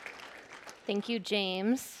Thank you,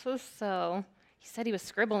 James. So, he said he was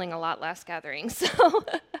scribbling a lot last gathering. So,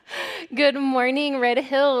 good morning, Red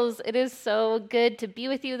Hills. It is so good to be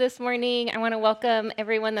with you this morning. I want to welcome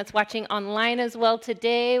everyone that's watching online as well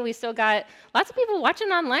today. We still got lots of people watching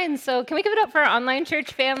online. So, can we give it up for our online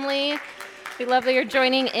church family? We love that you're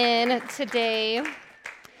joining in today.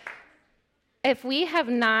 If we have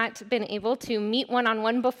not been able to meet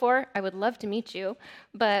one-on-one before, I would love to meet you.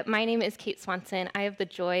 But my name is Kate Swanson. I have the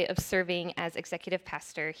joy of serving as executive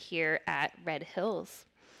pastor here at Red Hills.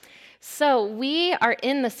 So we are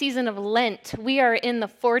in the season of Lent. We are in the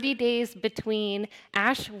 40 days between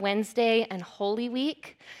Ash Wednesday and Holy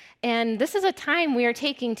Week. And this is a time we are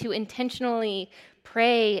taking to intentionally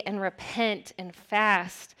pray and repent and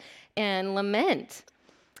fast and lament,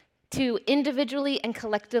 to individually and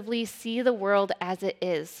collectively see the world as it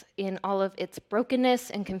is in all of its brokenness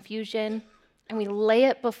and confusion, and we lay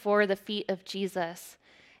it before the feet of Jesus,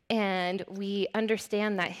 and we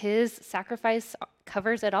understand that his sacrifice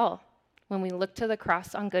covers it all when we look to the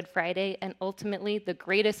cross on Good Friday and ultimately the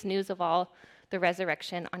greatest news of all, the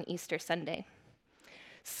resurrection on Easter Sunday.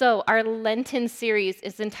 So our Lenten series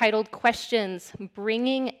is entitled Questions,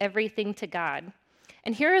 Bringing Everything to God.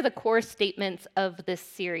 And here are the core statements of this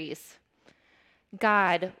series.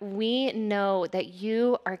 God, we know that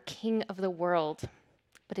you are King of the world,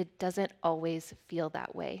 but it doesn't always feel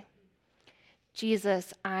that way.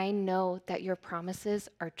 Jesus, I know that your promises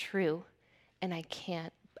are true, and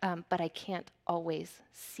but I can't always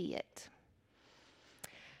see it.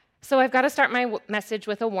 So I've got to start my message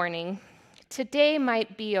with a warning. Today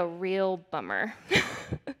might be a real bummer.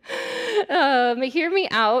 Hear me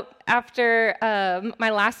out. After my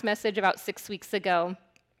last message about 6 weeks ago,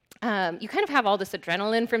 you kind of have all this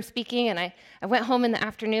adrenaline from speaking, and I went home in the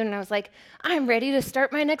afternoon, and I was like, I'm ready to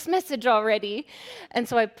start my next message already. And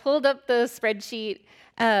so I pulled up the spreadsheet,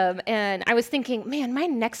 and I was thinking, man, my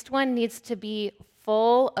next one needs to be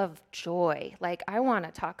full of joy. Like, I want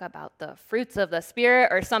to talk about the fruits of the Spirit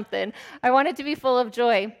or something. I want it to be full of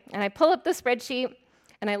joy. And I pull up the spreadsheet,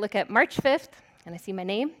 and I look at March 5th, and I see my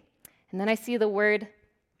name, and then I see the word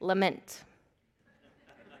lament.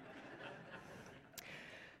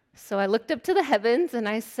 So I looked up to the heavens, and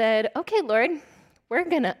I said, okay, Lord, we're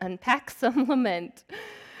going to unpack some lament.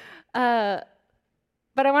 But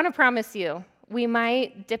I want to promise you, we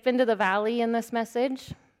might dip into the valley in this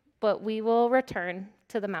message, but we will return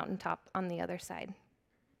to the mountaintop on the other side.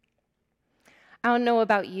 I don't know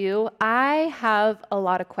about you. I have a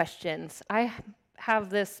lot of questions. I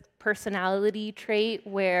have this personality trait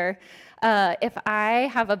where if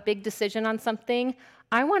I have a big decision on something,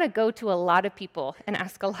 I want to go to a lot of people and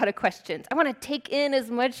ask a lot of questions. I want to take in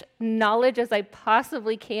as much knowledge as I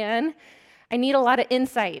possibly can. I need a lot of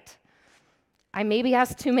insight. I maybe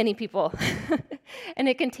ask too many people, and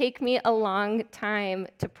it can take me a long time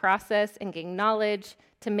to process and gain knowledge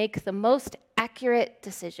to make the most accurate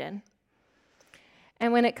decision.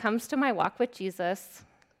 And when it comes to my walk with Jesus,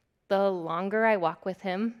 the longer I walk with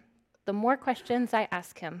him, the more questions I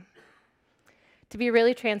ask him. To be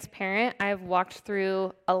really transparent, I've walked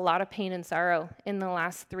through a lot of pain and sorrow in the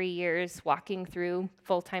last 3 years walking through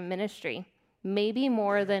full-time ministry, maybe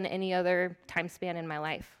more than any other time span in my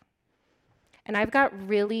life. And I've got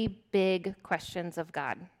really big questions of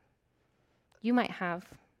God. You might have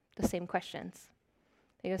the same questions.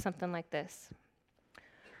 They go something like this.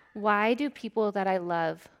 Why do people that I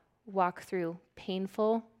love walk through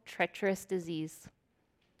painful, treacherous disease,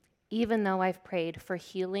 even though I've prayed for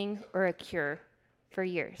healing or a cure for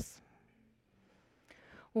years?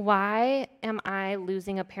 Why am I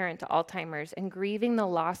losing a parent to Alzheimer's and grieving the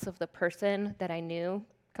loss of the person that I knew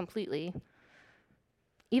completely,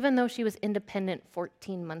 even though she was independent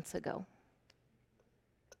 14 months ago?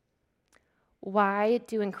 Why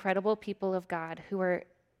do incredible people of God who are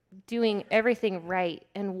doing everything right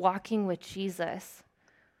and walking with Jesus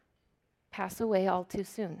pass away all too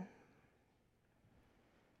soon?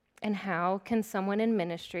 And how can someone in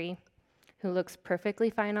ministry who looks perfectly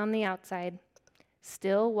fine on the outside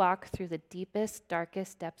still walk through the deepest,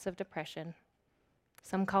 darkest depths of depression?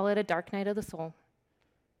 Some call it a dark night of the soul.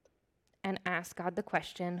 And ask God the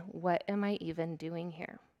question, what am I even doing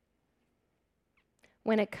here?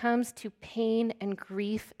 When it comes to pain and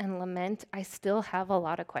grief and lament, I still have a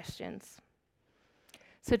lot of questions.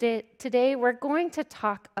 So today we're going to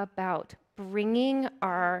talk about bringing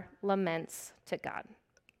our laments to God.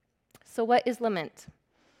 So what is lament?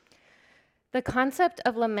 The concept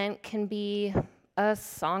of lament can be a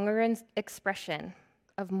song or an expression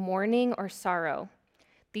of mourning or sorrow.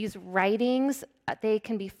 These writings, they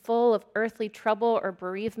can be full of earthly trouble or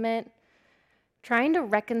bereavement, trying to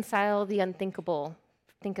reconcile the unthinkable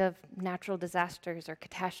think of natural disasters or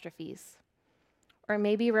catastrophes. Or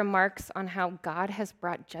maybe remarks on how God has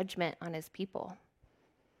brought judgment on his people.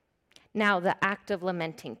 Now, the act of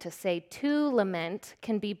lamenting, to say to lament,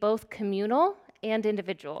 can be both communal and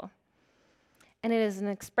individual. And it is an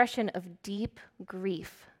expression of deep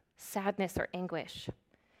grief, sadness, or anguish.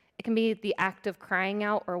 It can be the act of crying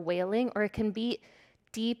out or wailing, or it can be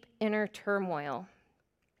deep inner turmoil.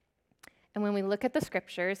 And when we look at the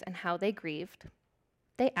scriptures and how they grieved,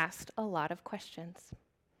 they asked a lot of questions.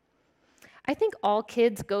 I think all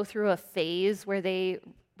kids go through a phase where they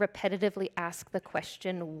repetitively ask the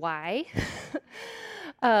question, why?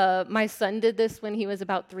 My son did this when he was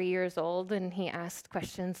about 3 years old, and he asked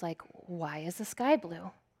questions like, why is the sky blue?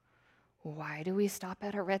 Why do we stop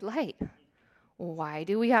at a red light? Why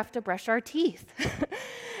do we have to brush our teeth?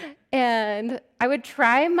 And I would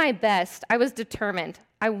try my best. I was determined.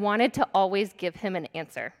 I wanted to always give him an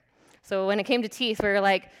answer. So when it came to teeth, we were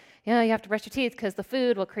like, you have to brush your teeth because the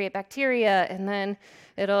food will create bacteria, and then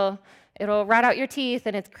it'll rot out your teeth,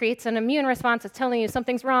 and it creates an immune response that's telling you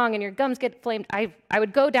something's wrong, and your gums get inflamed. I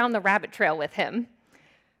would go down the rabbit trail with him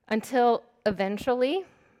until eventually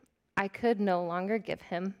I could no longer give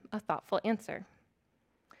him a thoughtful answer.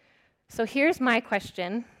 So here's my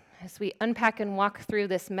question as we unpack and walk through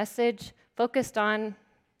this message focused on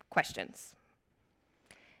questions.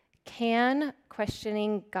 Can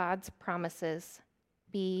questioning God's promises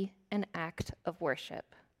be an act of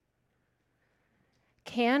worship?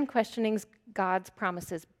 Can questioning God's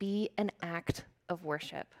promises be an act of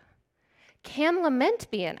worship? Can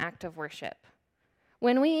lament be an act of worship?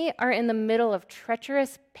 When we are in the middle of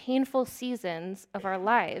treacherous, painful seasons of our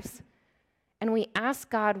lives, and we ask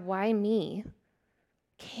God, why me?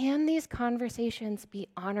 Can these conversations be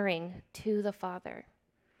honoring to the Father?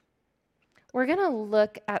 We're going to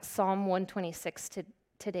look at Psalm 126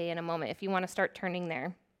 today in a moment, if you want to start turning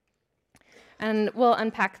there. And we'll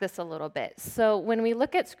unpack this a little bit. So when we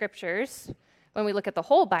look at scriptures, when we look at the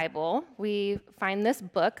whole Bible, we find this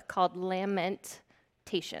book called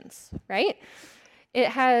Lamentations, right? It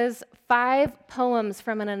has 5 poems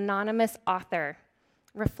from an anonymous author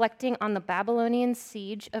reflecting on the Babylonian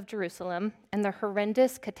siege of Jerusalem and the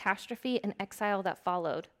horrendous catastrophe and exile that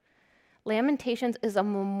followed. Lamentations is a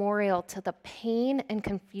memorial to the pain and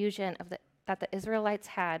confusion that the Israelites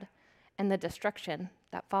had and the destruction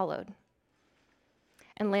that followed.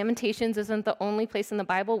 And Lamentations isn't the only place in the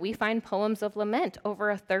Bible we find poems of lament.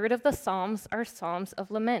 Over a third of the Psalms are psalms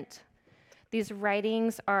of lament. These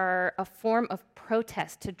writings are a form of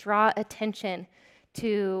protest to draw attention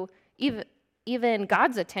to even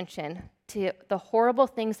God's attention to the horrible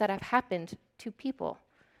things that have happened to people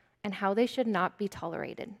and how they should not be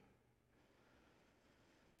tolerated.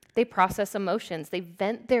 They process emotions. They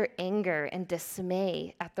vent their anger and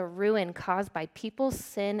dismay at the ruin caused by people's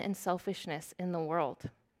sin and selfishness in the world.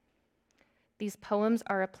 These poems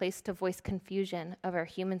are a place to voice confusion of our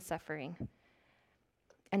human suffering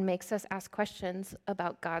and makes us ask questions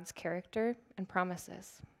about God's character and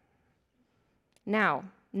promises. Now,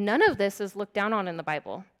 none of this is looked down on in the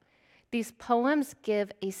Bible. These poems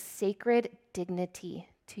give a sacred dignity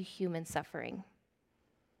to human suffering.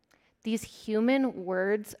 These human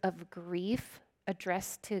words of grief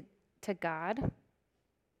addressed to God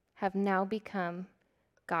have now become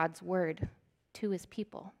God's word to his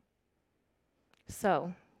people.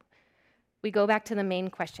 So, we go back to the main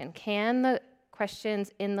question. Can the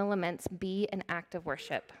questions in the laments be an act of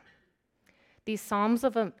worship? These psalms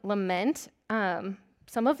of lament,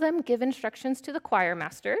 some of them give instructions to the choir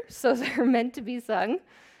master, so they're meant to be sung.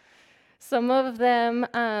 Some of them,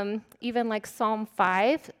 even like Psalm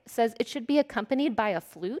 5, says it should be accompanied by a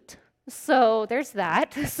flute. So there's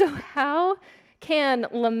that. So how can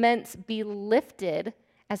laments be lifted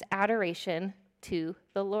as adoration to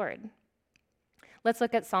the Lord? Let's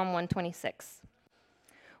look at Psalm 126.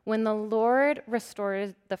 When the Lord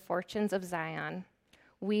restored the fortunes of Zion,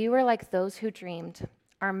 we were like those who dreamed.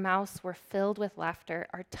 Our mouths were filled with laughter,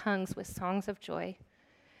 our tongues with songs of joy.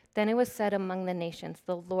 Then it was said among the nations,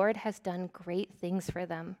 the Lord has done great things for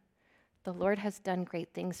them. The Lord has done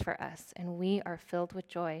great things for us, and we are filled with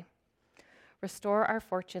joy. Restore our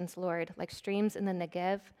fortunes, Lord, like streams in the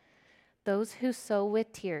Negev. Those who sow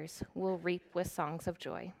with tears will reap with songs of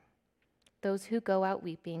joy. Those who go out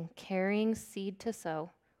weeping, carrying seed to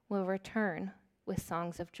sow, will return with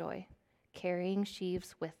songs of joy, carrying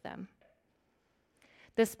sheaves with them.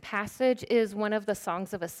 This passage is one of the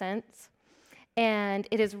Songs of Ascents, and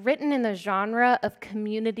it is written in the genre of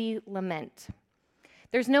community lament.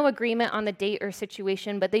 There's no agreement on the date or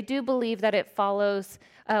situation, but they do believe that it follows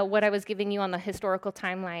what I was giving you on the historical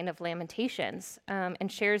timeline of Lamentations,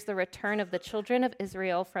 and shares the return of the children of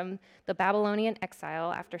Israel from the Babylonian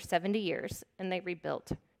exile after 70 years, and they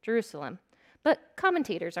rebuilt Jerusalem. But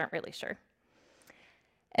commentators aren't really sure.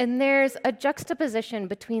 And there's a juxtaposition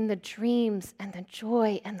between the dreams and the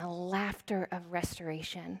joy and the laughter of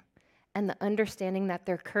restoration, and the understanding that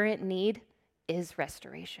their current need is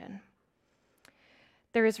restoration.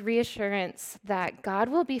 There is reassurance that God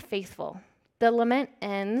will be faithful. The lament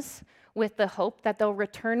ends with the hope that they'll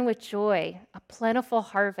return with joy, a plentiful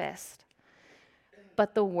harvest.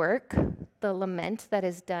 But the work, the lament that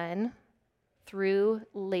is done through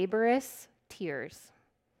laborious tears,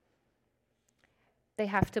 they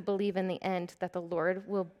have to believe in the end that the Lord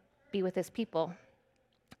will be with his people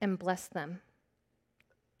and bless them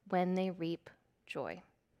when they reap joy.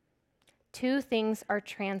 Two things are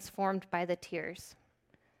transformed by the tears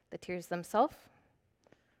themselves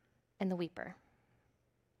and the weeper.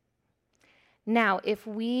 Now, if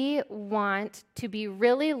we want to be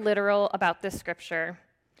really literal about this scripture,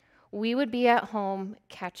 we would be at home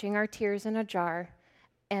catching our tears in a jar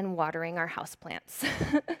and watering our houseplants.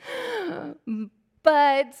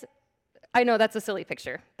 But I know that's a silly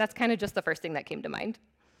picture. That's kind of just the first thing that came to mind.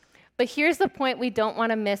 But here's the point we don't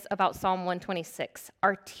want to miss about Psalm 126.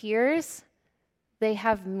 Our tears, they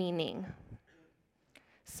have meaning.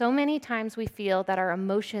 So many times we feel that our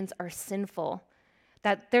emotions are sinful,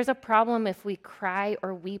 that there's a problem if we cry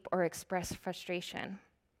or weep or express frustration.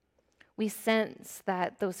 We sense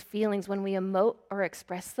that those feelings, when we emote or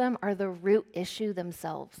express them, are the root issue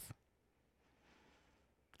themselves.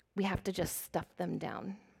 We have to just stuff them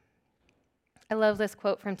down. I love this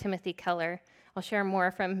quote from Timothy Keller. I'll share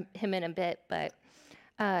more from him in a bit, but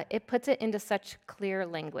it puts it into such clear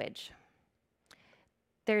language.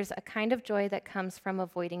 There's a kind of joy that comes from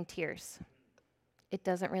avoiding tears. It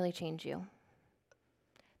doesn't really change you.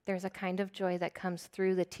 There's a kind of joy that comes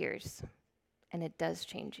through the tears, and it does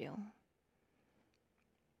change you.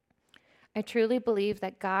 I truly believe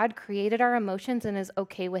that God created our emotions and is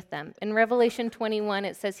okay with them. In Revelation 21,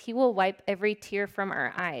 it says he will wipe every tear from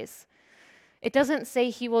our eyes. It doesn't say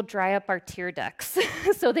he will dry up our tear ducts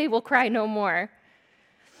so they will cry no more.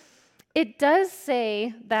 It does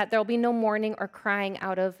say that there'll be no mourning or crying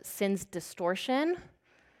out of sin's distortion.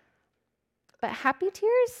 But happy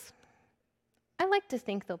tears, I like to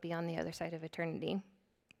think they'll be on the other side of eternity.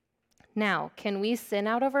 Now, can we sin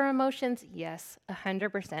out of our emotions? Yes,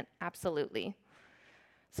 100%, absolutely.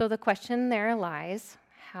 So the question there lies,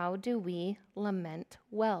 how do we lament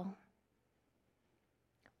well?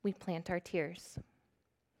 We plant our tears.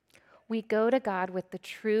 We go to God with the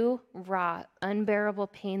true, raw, unbearable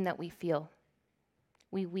pain that we feel.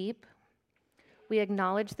 We weep. We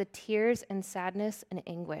acknowledge the tears and sadness and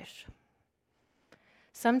anguish.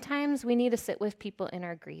 Sometimes we need to sit with people in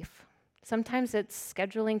our grief. Sometimes it's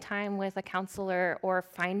scheduling time with a counselor or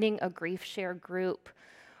finding a grief share group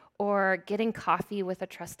or getting coffee with a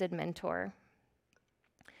trusted mentor.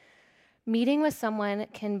 Meeting with someone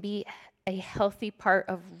can be a healthy part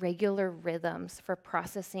of regular rhythms for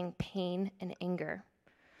processing pain and anger.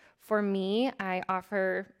 For me, I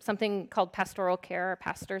offer something called pastoral care, our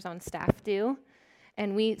pastors on staff do,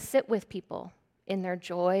 and we sit with people in their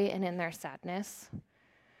joy and in their sadness.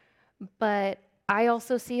 But I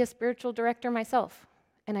also see a spiritual director myself,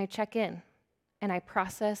 and I check in, and I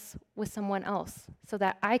process with someone else so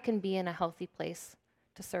that I can be in a healthy place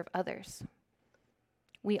to serve others.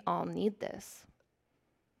 We all need this.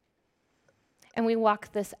 And we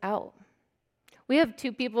walk this out. We have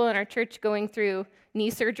 2 people in our church going through knee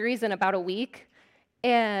surgeries in about a week,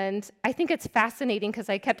 and I think it's fascinating because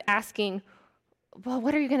I kept asking, well,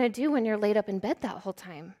 what are you going to do when you're laid up in bed that whole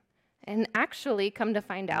time? And actually, come to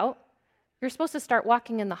find out, you're supposed to start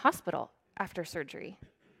walking in the hospital after surgery.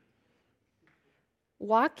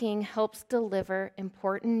 Walking helps deliver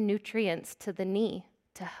important nutrients to the knee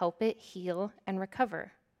to help it heal and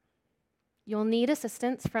recover. You'll need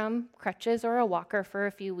assistance from crutches or a walker for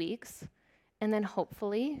a few weeks, and then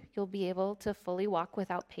hopefully you'll be able to fully walk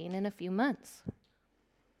without pain in a few months.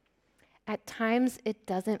 At times, it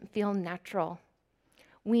doesn't feel natural.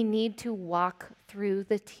 We need to walk through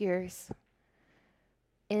the tears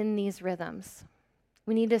in these rhythms.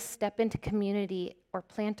 We need to step into community or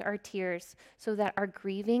plant our tears so that our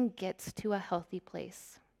grieving gets to a healthy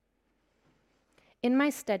place. In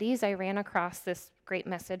my studies, I ran across this great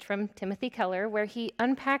message from Timothy Keller where he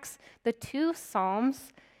unpacks the 2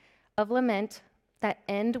 psalms of lament that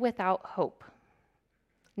end without hope.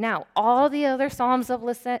 Now, all the other psalms of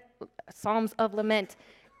lament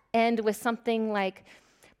end with something like,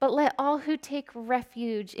 But let all who take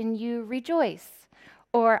refuge in you rejoice.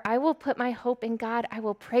 Or I will put my hope in God, I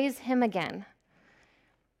will praise him again.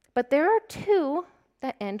 But there are two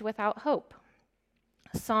that end without hope.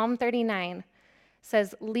 Psalm 39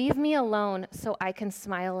 says, leave me alone so I can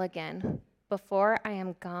smile again before I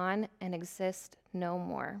am gone and exist no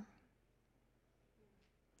more.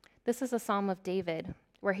 This is a Psalm of David,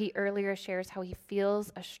 where he earlier shares how he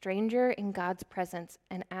feels a stranger in God's presence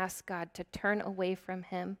and asks God to turn away from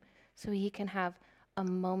him so he can have a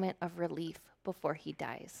moment of relief before he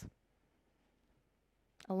dies.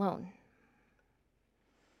 Alone.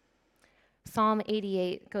 Psalm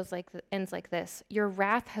 88 ends like this. Your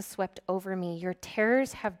wrath has swept over me. Your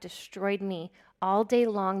terrors have destroyed me. All day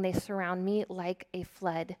long they surround me like a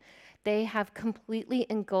flood. They have completely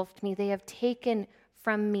engulfed me. They have taken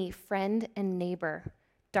from me friend and neighbor.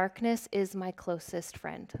 Darkness is my closest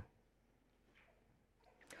friend.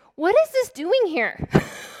 What is this doing here?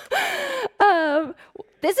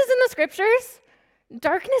 This is in the scriptures.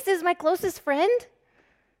 Darkness is my closest friend.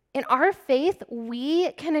 In our faith,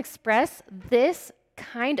 we can express this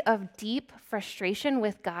kind of deep frustration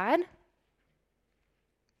with God.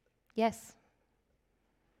 Yes.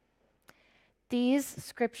 These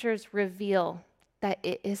scriptures reveal that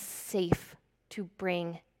it is safe to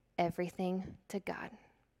bring everything to God.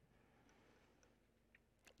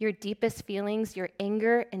 Your deepest feelings, your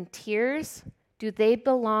anger and tears, do they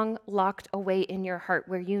belong locked away in your heart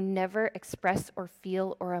where you never express or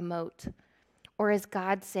feel or emote? Or is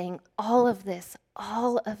God saying, all of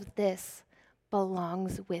this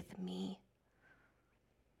belongs with me?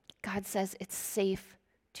 God says it's safe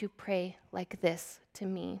to pray like this to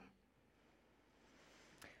me.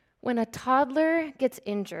 When a toddler gets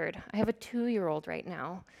injured, I have a 2-year-old right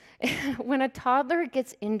now. When a toddler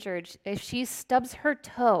gets injured, if she stubs her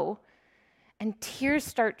toe and tears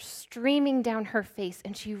start streaming down her face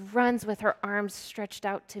and she runs with her arms stretched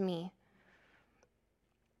out to me,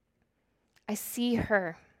 I see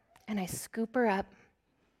her and I scoop her up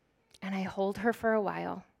and I hold her for a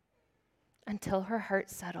while until her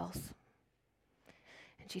heart settles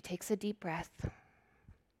and she takes a deep breath.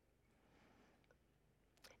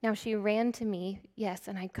 Now she ran to me, yes,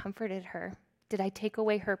 and I comforted her. Did I take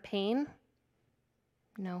away her pain?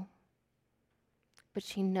 No. But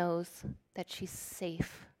she knows that she's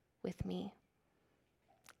safe with me.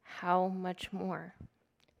 How much more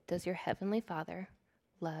does your Heavenly Father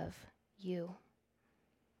love you?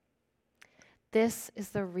 This is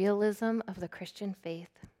the realism of the Christian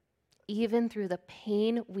faith. Even through the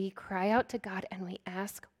pain, we cry out to God and we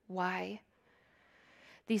ask, why?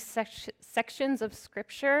 These sections of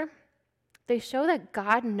Scripture, they show that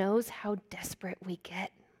God knows how desperate we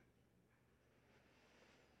get.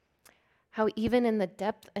 How even in the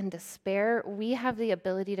depth and despair, we have the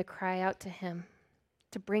ability to cry out to Him,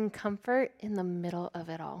 to bring comfort in the middle of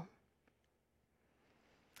it all.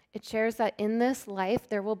 It shares that in this life,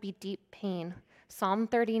 there will be deep pain. Psalm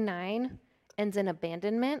 39 ends in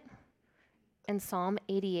abandonment, and Psalm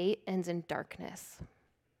 88 ends in darkness.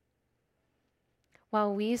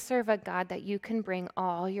 While we serve a God that you can bring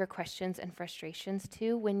all your questions and frustrations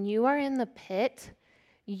to, when you are in the pit,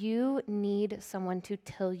 you need someone to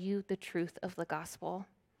tell you the truth of the gospel.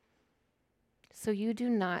 So you do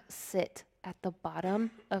not sit at the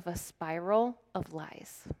bottom of a spiral of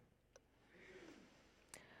lies.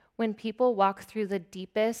 When people walk through the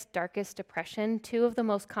deepest, darkest depression, 2 of the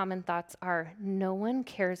most common thoughts are, no one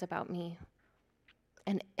cares about me,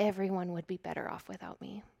 and everyone would be better off without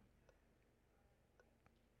me.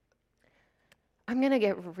 I'm going to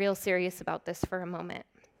get real serious about this for a moment.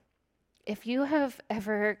 If you have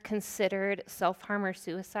ever considered self-harm or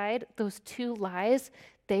suicide, those 2 lies,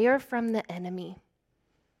 they are from the enemy,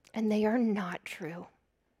 and they are not true.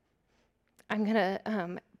 I'm going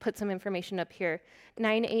to put some information up here.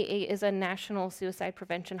 988 is a national suicide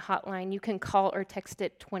prevention hotline. You can call or text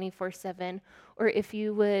it 24/7, or if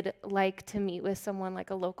you would like to meet with someone like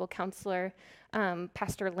a local counselor,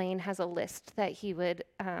 Pastor Lane has a list that he would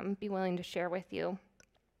be willing to share with you.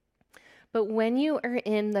 But when you are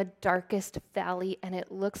in the darkest valley and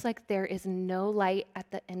it looks like there is no light at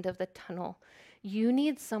the end of the tunnel, you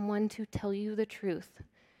need someone to tell you the truth,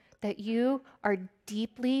 that you are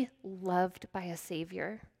deeply loved by a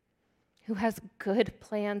Savior who has good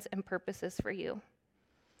plans and purposes for you.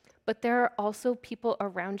 But there are also people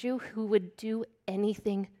around you who would do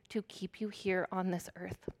anything to keep you here on this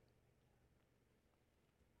earth.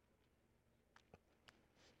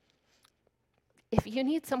 If you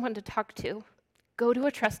need someone to talk to, go to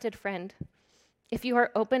a trusted friend. If you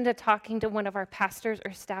are open to talking to one of our pastors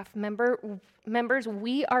or staff members,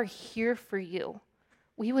 we are here for you.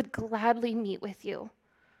 We would gladly meet with you.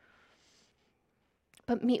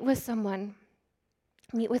 But meet with someone,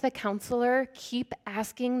 meet with a counselor, keep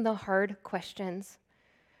asking the hard questions,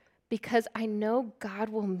 because I know God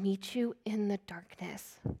will meet you in the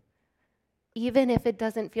darkness. Even if it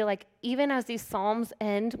doesn't feel like, even as these Psalms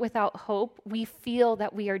end without hope, we feel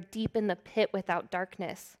that we are deep in the pit without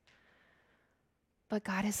darkness. But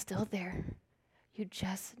God is still there. You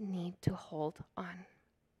just need to hold on.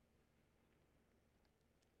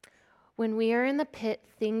 When we are in the pit,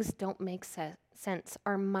 things don't make sense.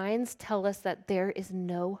 Our minds tell us that there is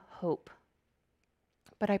no hope.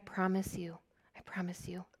 But I promise you,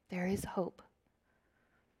 there is hope.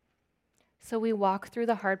 So we walk through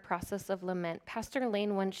the hard process of lament. Pastor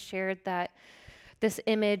Lane once shared that this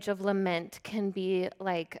image of lament can be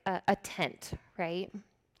like a tent, right?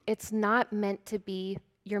 It's not meant to be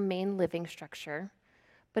your main living structure,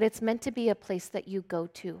 but it's meant to be a place that you go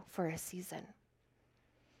to for a season.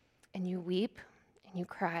 And you weep and you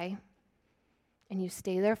cry and you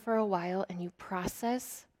stay there for a while and you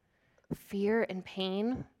process fear and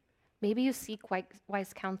pain. Maybe you seek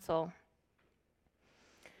wise counsel.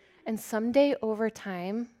 And someday over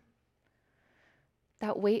time,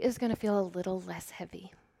 that weight is going to feel a little less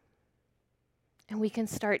heavy. And we can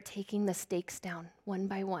start taking the stakes down one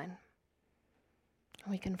by one.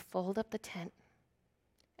 And we can fold up the tent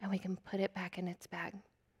and we can put it back in its bag.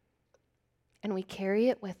 And we carry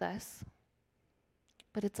it with us,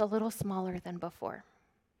 but it's a little smaller than before.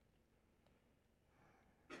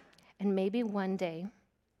 And maybe one day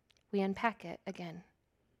we unpack it again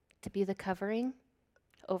to be the covering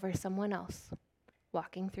over someone else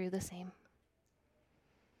walking through the same.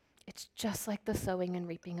 It's just like the sowing and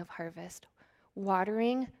reaping of harvest.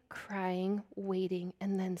 Watering, crying, waiting,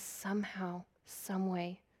 and then somehow, some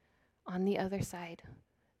way, on the other side,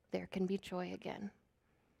 there can be joy again.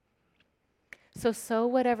 So sow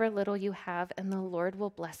whatever little you have, and the Lord will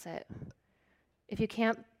bless it. If you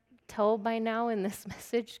can't tell by now in this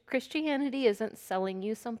message, Christianity isn't selling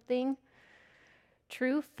you something.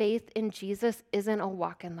 True faith in Jesus isn't a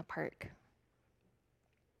walk in the park.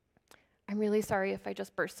 I'm really sorry if I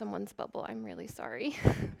just burst someone's bubble. I'm really sorry.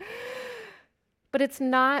 But it's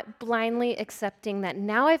not blindly accepting that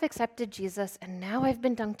now I've accepted Jesus, and now I've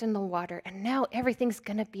been dunked in the water, and now everything's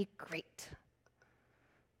going to be great.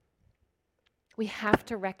 We have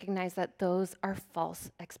to recognize that those are false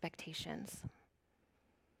expectations.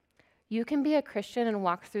 You can be a Christian and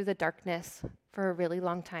walk through the darkness for a really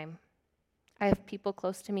long time. I have people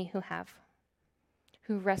close to me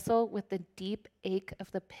who wrestle with the deep ache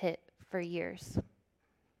of the pit for years,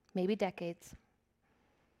 maybe decades.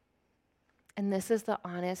 And this is the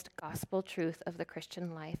honest gospel truth of the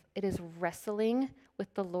Christian life. It is wrestling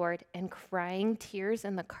with the Lord and crying tears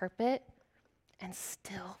in the carpet and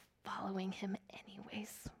still following him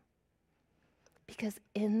anyways. Because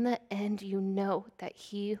in the end, you know that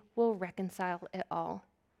he will reconcile it all.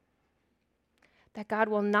 That God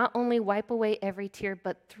will not only wipe away every tear,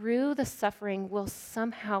 but through the suffering will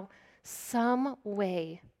somehow, some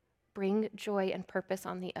way, bring joy and purpose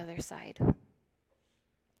on the other side.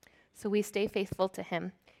 So we stay faithful to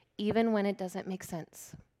him, even when it doesn't make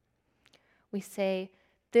sense. We say,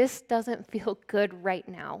 this doesn't feel good right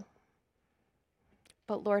now.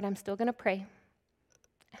 But Lord, I'm still going to pray,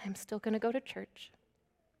 and I'm still going to go to church,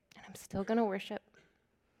 and I'm still going to worship,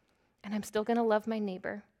 and I'm still going to love my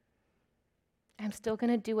neighbor. I'm still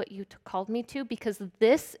going to do what you called me to, because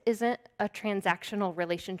this isn't a transactional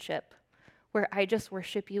relationship where I just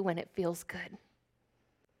worship you when it feels good.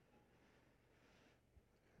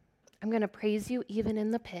 I'm going to praise you even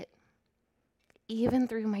in the pit. Even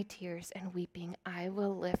through my tears and weeping, I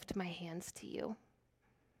will lift my hands to you.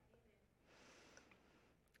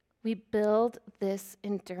 We build this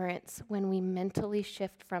endurance when we mentally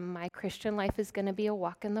shift from my Christian life is going to be a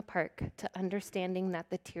walk in the park to understanding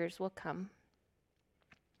that the tears will come.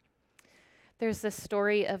 There's this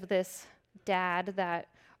story of this dad that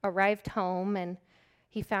arrived home and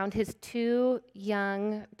he found his 2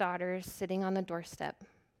 young daughters sitting on the doorstep,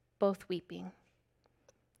 both weeping.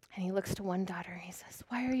 And he looks to one daughter and he says,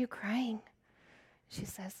 "Why are you crying?" She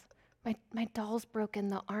says, my doll's broken,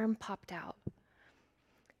 the arm popped out.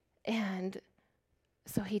 And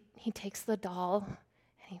so he takes the doll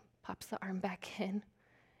and he pops the arm back in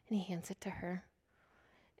and he hands it to her.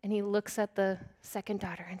 And he looks at the second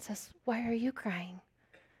daughter and says, "Why are you crying?"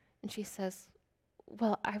 And she says,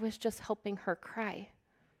 "Well, I was just helping her cry."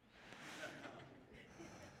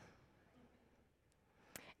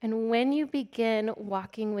 And when you begin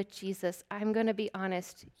walking with Jesus, I'm going to be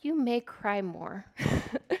honest, you may cry more.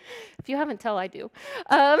 If you haven't tell, I do.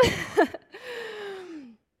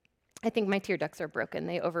 I think my tear ducts are broken.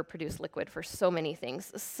 They overproduce liquid for so many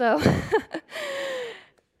things. So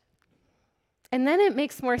And then it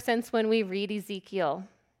makes more sense when we read Ezekiel,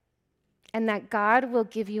 and that God will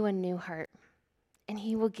give you a new heart, and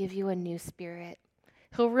he will give you a new spirit.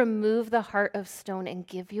 He'll remove the heart of stone and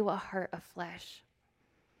give you a heart of flesh.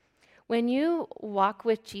 When you walk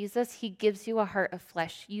with Jesus, he gives you a heart of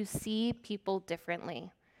flesh. You see people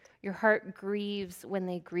differently. Your heart grieves when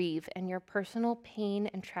they grieve, and your personal pain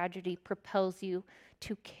and tragedy propels you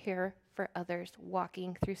to care for others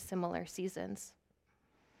walking through similar seasons.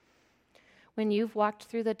 When you've walked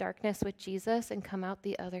through the darkness with Jesus and come out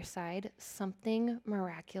the other side, something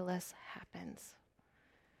miraculous happens.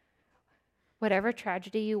 Whatever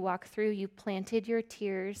tragedy you walk through, you planted your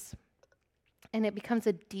tears, and it becomes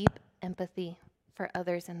a deep empathy for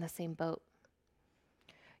others in the same boat.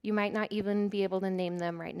 You might not even be able to name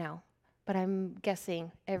them right now, but I'm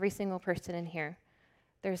guessing every single person in here,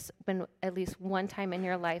 there's been at least one time in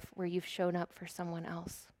your life where you've shown up for someone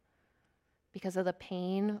else because of the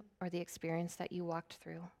pain or the experience that you walked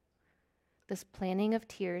through. This planting of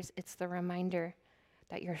tears, it's the reminder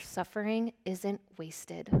that your suffering isn't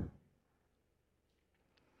wasted.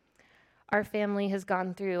 Our family has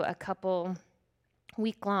gone through a couple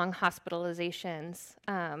week-long hospitalizations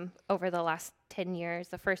over the last 10 years.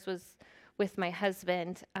 The first was with my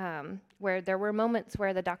husband, where there were moments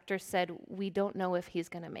where the doctors said, we don't know if he's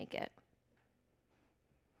going to make it.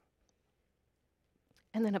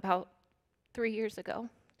 And then about 3 years ago,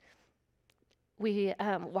 we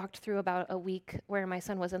walked through about a week where my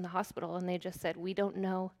son was in the hospital, and they just said, we don't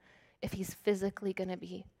know if he's physically going to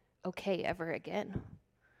be okay ever again.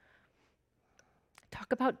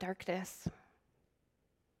 Talk about darkness.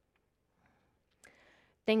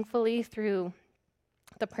 Thankfully, through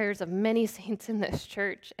the prayers of many saints in this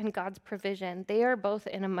church and God's provision, they are both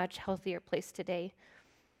in a much healthier place today.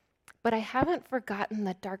 But I haven't forgotten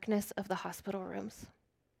the darkness of the hospital rooms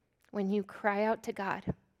when you cry out to God.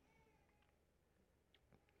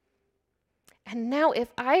 And now, if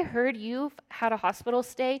I heard you've had a hospital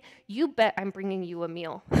stay, you bet I'm bringing you a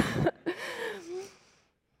meal.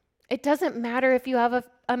 It doesn't matter if you have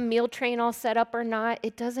a meal train all set up or not.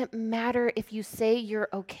 It doesn't matter if you say you're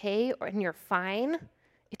okay and you're fine.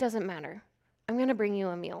 It doesn't matter. I'm going to bring you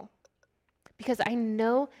a meal because I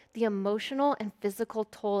know the emotional and physical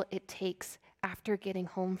toll it takes after getting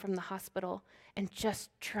home from the hospital and just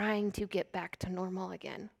trying to get back to normal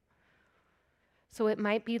again. So it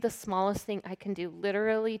might be the smallest thing I can do,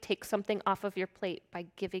 literally take something off of your plate by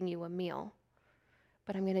giving you a meal.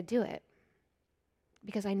 But I'm going to do it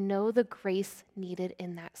because I know the grace needed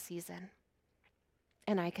in that season,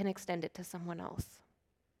 and I can extend it to someone else.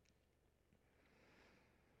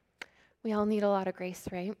 We all need a lot of grace,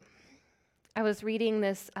 right? I was reading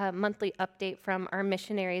this monthly update from our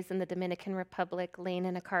missionaries in the Dominican Republic, Lane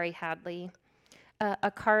and Akari Hadley.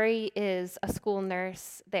 Akari is a school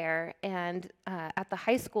nurse there, and at the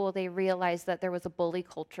high school, they realized that there was a bully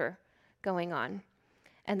culture going on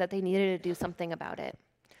and that they needed to do something about it.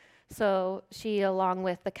 So she, along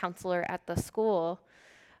with the counselor at the school,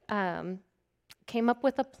 came up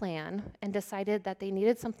with a plan and decided that they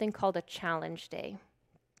needed something called a challenge day.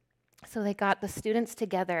 So they got the students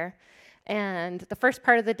together, and the first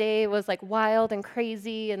part of the day was like wild and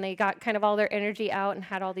crazy, and they got kind of all their energy out and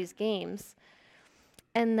had all these games.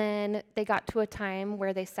 And then they got to a time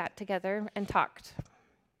where they sat together and talked.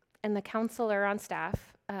 And the counselor on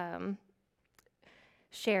staff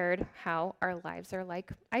shared how our lives are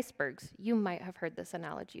like icebergs. You might have heard this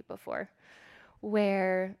analogy before,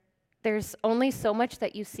 where there's only so much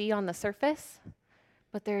that you see on the surface,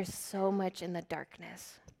 but there's so much in the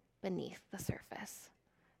darkness beneath the surface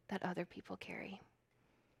that other people carry.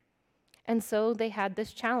 And so they had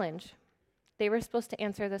this challenge. They were supposed to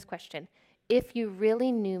answer this question. If you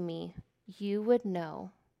really knew me, you would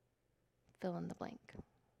know, fill in the blank.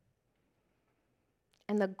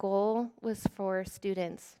 And the goal was for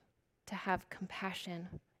students to have compassion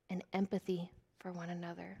and empathy for one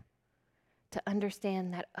another, to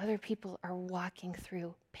understand that other people are walking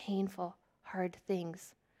through painful, hard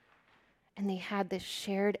things. And they had this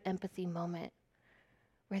shared empathy moment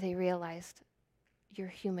where they realized, you're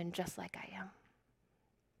human just like I am.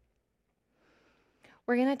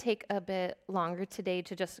 We're going to take a bit longer today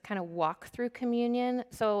to just kind of walk through communion.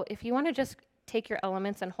 So if you want to just take your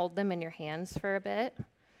elements and hold them in your hands for a bit.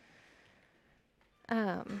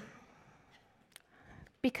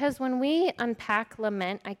 Because when we unpack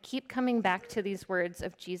lament, I keep coming back to these words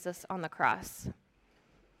of Jesus on the cross.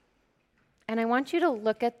 And I want you to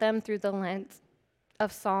look at them through the lens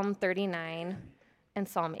of Psalm 39 and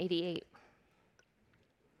Psalm 88.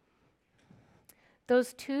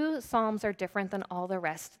 Those two psalms are different than all the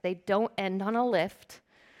rest. They don't end on a lift.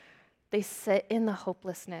 They sit in the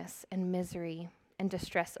hopelessness and misery and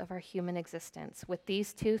distress of our human existence with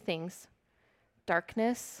these two things,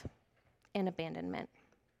 darkness and abandonment.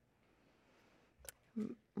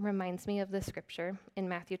 Reminds me of the scripture in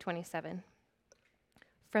Matthew 27.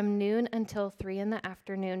 From noon until 3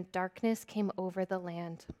 p.m, darkness came over the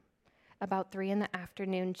land. About 3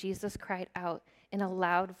 p.m, Jesus cried out in a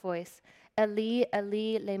loud voice, Eli,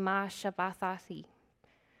 Eli, lema sabachthani,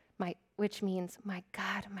 which means, my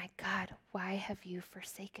God, why have you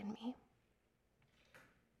forsaken me?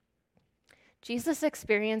 Jesus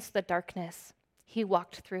experienced the darkness. He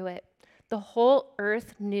walked through it. The whole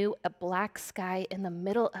earth knew a black sky in the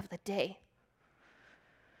middle of the day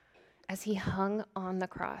as he hung on the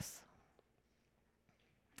cross.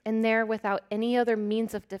 And there, without any other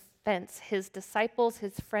means of defense, his disciples,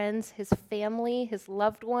 his friends, his family, his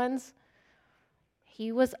loved ones,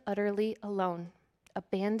 he was utterly alone,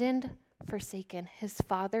 abandoned, forsaken. His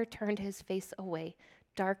Father turned his face away.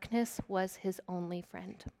 Darkness was his only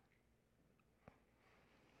friend.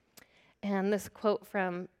 And this quote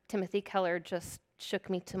from Timothy Keller just shook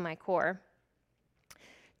me to my core.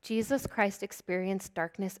 Jesus Christ experienced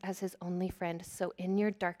darkness as his only friend, so in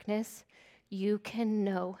your darkness, you can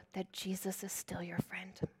know that Jesus is still your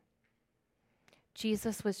friend.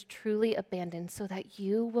 Jesus was truly abandoned so that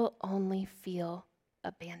you will only feel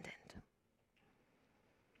abandoned.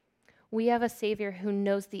 We have a Savior who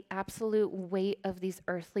knows the absolute weight of these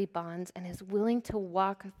earthly bonds and is willing to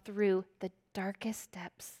walk through the darkest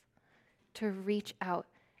depths to reach out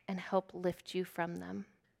and help lift you from them.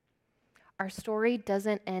 Our story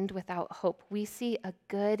doesn't end without hope. We see a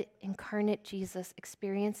good, incarnate Jesus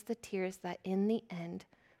experience the tears that in the end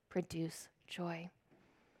produce joy.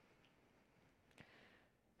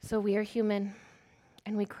 So we are human,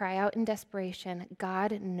 and we cry out in desperation.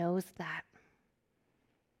 God knows that.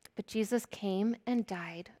 But Jesus came and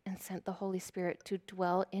died and sent the Holy Spirit to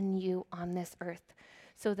dwell in you on this earth,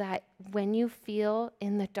 so that when you feel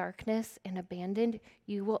in the darkness and abandoned,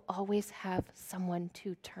 you will always have someone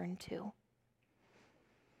to turn to.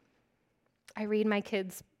 I read my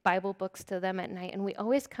kids' Bible books to them at night, and we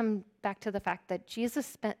always come back to the fact that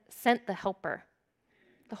Jesus sent the helper.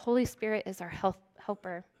 The Holy Spirit is our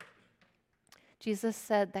helper. Jesus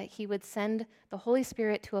said that he would send the Holy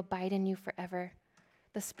Spirit to abide in you forever,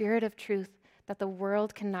 the Spirit of truth that the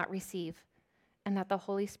world cannot receive, and that the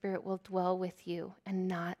Holy Spirit will dwell with you and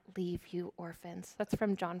not leave you orphans. That's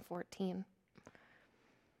from John 14.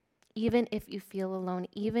 Even if you feel alone,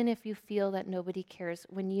 even if you feel that nobody cares,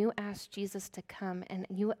 when you ask Jesus to come and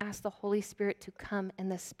you ask the Holy Spirit to come and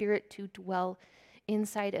the Spirit to dwell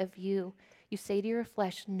inside of you, you say to your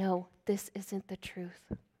flesh, no, this isn't the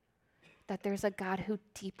truth. That there's a God who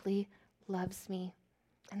deeply loves me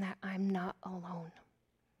and that I'm not alone.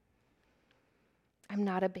 I'm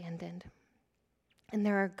not abandoned. And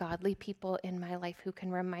there are godly people in my life who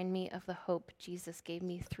can remind me of the hope Jesus gave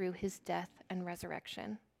me through his death and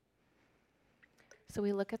resurrection. So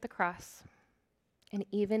we look at the cross, and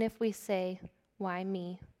even if we say, why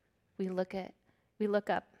me? We look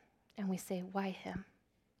up and we say, why him?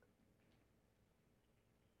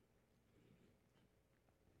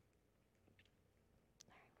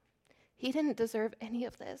 He didn't deserve any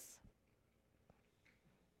of this.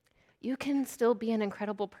 You can still be an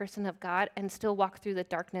incredible person of God and still walk through the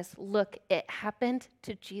darkness. Look, it happened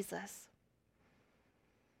to Jesus.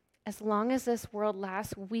 As long as this world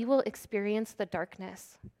lasts, we will experience the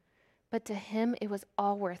darkness. But to him, it was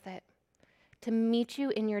all worth it. To meet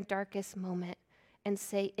you in your darkest moment and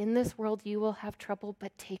say, in this world you will have trouble,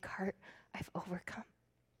 but take heart, I've overcome.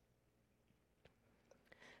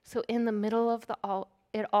 So in the middle of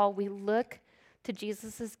it all, we look to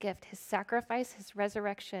Jesus' gift, his sacrifice, his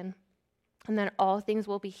resurrection, and then all things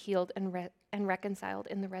will be healed and reconciled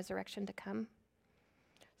in the resurrection to come.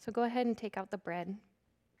 So go ahead and take out the bread.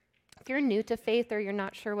 If you're new to faith or you're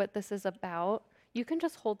not sure what this is about, you can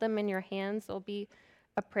just hold them in your hands. There'll be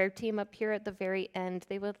a prayer team up here at the very end.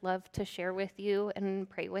 They would love to share with you and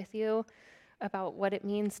pray with you about what it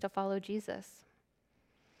means to follow Jesus.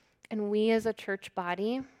 And we as a church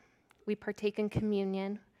body, we partake in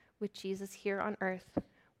communion with Jesus here on earth.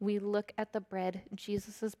 We look at the bread,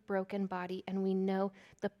 Jesus' broken body, and we know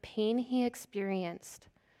the pain he experienced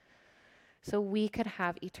so we could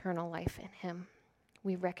have eternal life in him.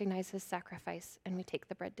 We recognize his sacrifice, and we take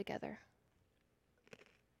the bread together.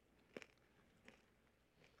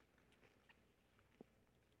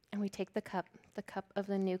 And we take the cup of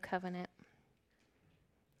the new covenant.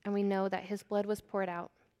 And we know that his blood was poured out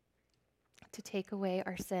to take away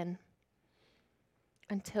our sin.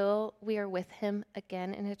 Until we are with him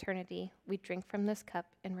again in eternity, we drink from this cup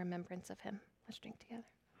in remembrance of him. Let's drink together.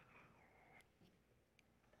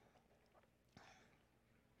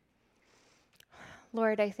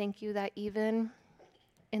 Lord, I thank you that even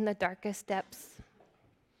in the darkest depths,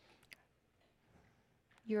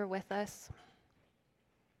 you're with us.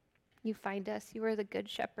 You find us. You are the good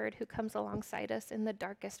shepherd who comes alongside us in the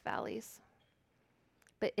darkest valleys.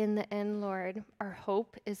 But in the end, Lord, our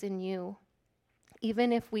hope is in you.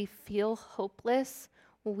 Even if we feel hopeless,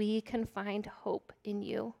 we can find hope in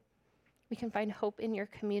you. We can find hope in your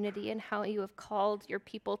community and how you have called your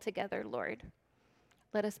people together, Lord.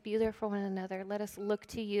 Let us be there for one another. Let us look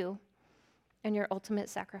to you and your ultimate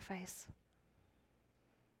sacrifice.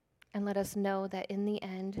 And let us know that in the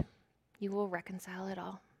end, you will reconcile it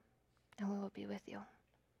all, and we will be with you.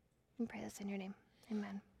 We pray this in your name.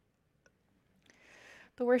 Amen.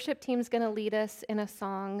 The worship team's going to lead us in a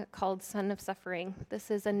song called Son of Suffering.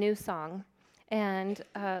 This is a new song, and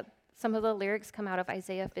some of the lyrics come out of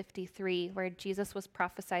Isaiah 53, where Jesus was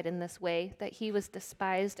prophesied in this way, that he was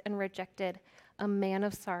despised and rejected, a man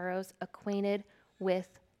of sorrows, acquainted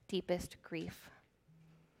with deepest grief.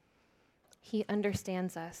 He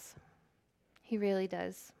understands us. He really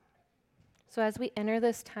does. So as we enter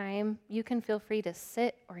this time, you can feel free to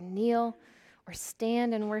sit or kneel or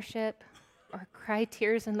stand and worship or cry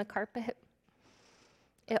tears in the carpet.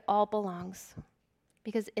 It all belongs,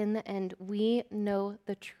 because in the end, we know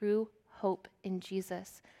the true hope in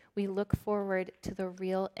Jesus. We look forward to the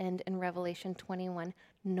real end in Revelation 21.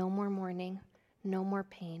 No more mourning, no more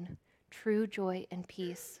pain, true joy and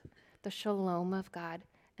peace, the shalom of God,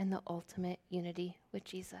 and the ultimate unity with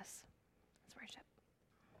Jesus.